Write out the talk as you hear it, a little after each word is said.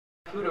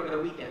food over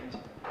the weekend.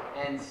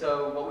 And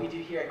so what we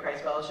do here at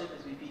Christ Fellowship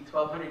is we feed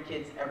 1,200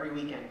 kids every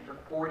weekend for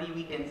 40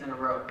 weekends in a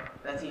row.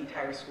 That's the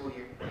entire school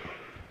year.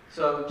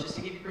 So just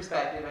to give you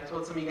perspective, I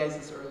told some of you guys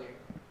this earlier.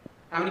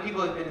 How many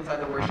people have been inside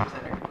the worship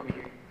center over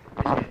here?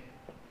 Raise your hand.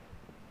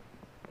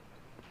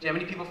 Do you have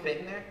any people fit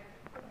in there?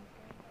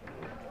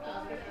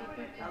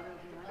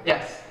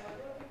 Yes.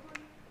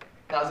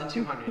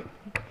 1,200.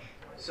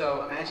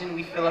 So imagine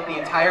we fill up the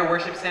entire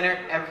worship center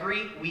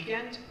every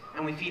weekend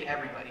and we feed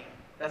everybody.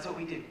 That's what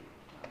we do.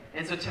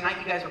 And so tonight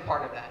you guys were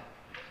part of that.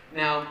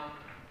 Now,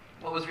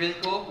 what was really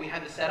cool, we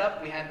had the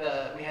setup, we had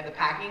the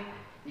packing.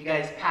 You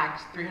guys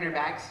packed 300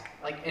 bags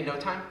like in no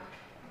time.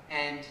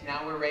 And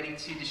now we're ready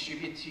to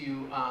distribute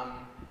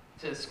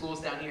to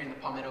schools down here in the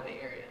Palmetto Bay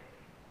area.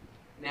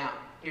 Now,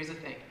 here's the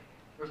thing.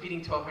 We're feeding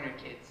 1,200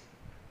 kids.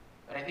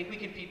 But I think we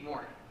can feed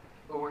more.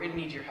 But we're going to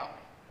need your help.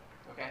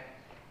 Okay?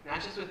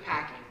 Not just with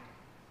packing,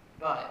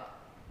 but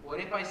what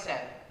if I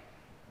said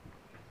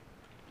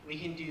we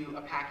can do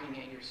a packing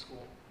at your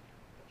school?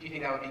 Do you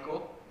think that would be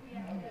cool?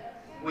 Yeah.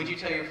 Would you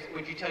tell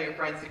your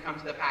friends to come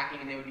to the packing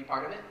and they would be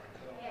part of it?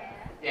 Yeah.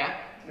 Yeah?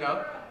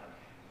 No?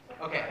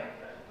 Okay.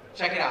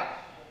 Check it out.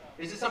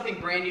 This is something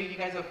brand new. You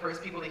guys are the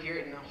first people to hear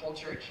it in the whole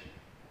church.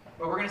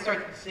 But we're going to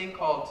start this thing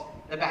called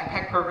the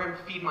Backpack Program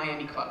Feed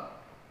Miami Club.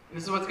 And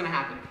this is what's going to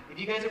happen. If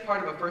you guys are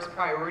part of a First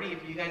Priority,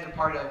 if you guys are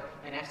part of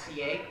an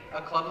FCA,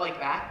 a club like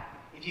that,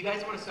 if you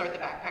guys want to start the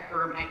backpack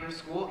program at your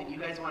school and you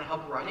guys want to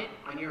help run it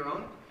on your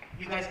own,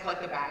 you guys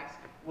collect the bags,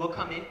 we'll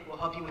come in, we'll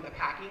help you with the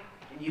packing,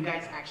 and you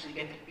guys actually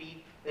get to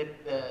feed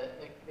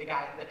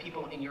the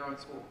people in your own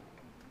school.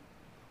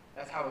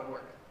 That's how it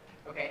works.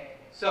 Okay?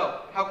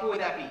 So, how cool would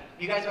that be?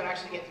 You guys would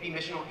actually get to be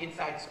missional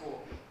inside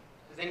school.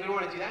 Does anybody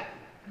want to do that?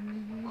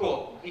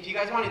 Cool. If you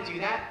guys want to do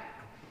that,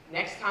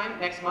 next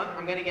month,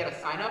 I'm going to get a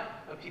sign up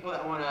of people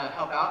that want to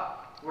help out.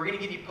 We're going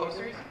to give you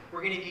posters.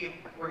 We're going to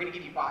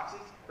give you boxes.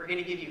 We're going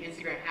to give you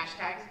Instagram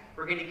hashtags.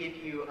 We're going to give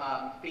you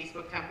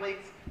Facebook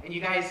templates, and you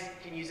guys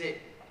can use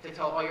it to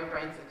tell all your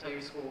friends and tell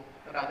your school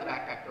about the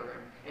backpack program,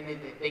 and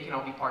they can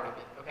all be part of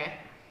it. Okay?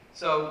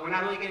 So we're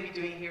not only going to be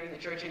doing it here in the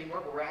church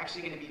anymore, but we're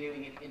actually going to be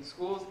doing it in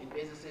schools, in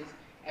businesses,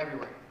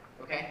 everywhere.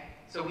 Okay?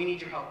 So we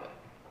need your help though.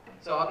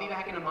 So I'll be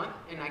back in a month,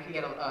 and I can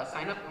get a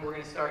sign up, and we're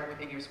going to start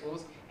within your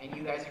schools, and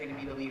you guys are going to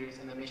be the leaders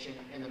in the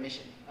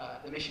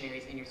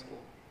missionaries in your school.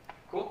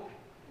 Cool?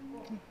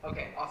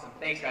 Okay, awesome.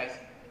 Thanks, guys.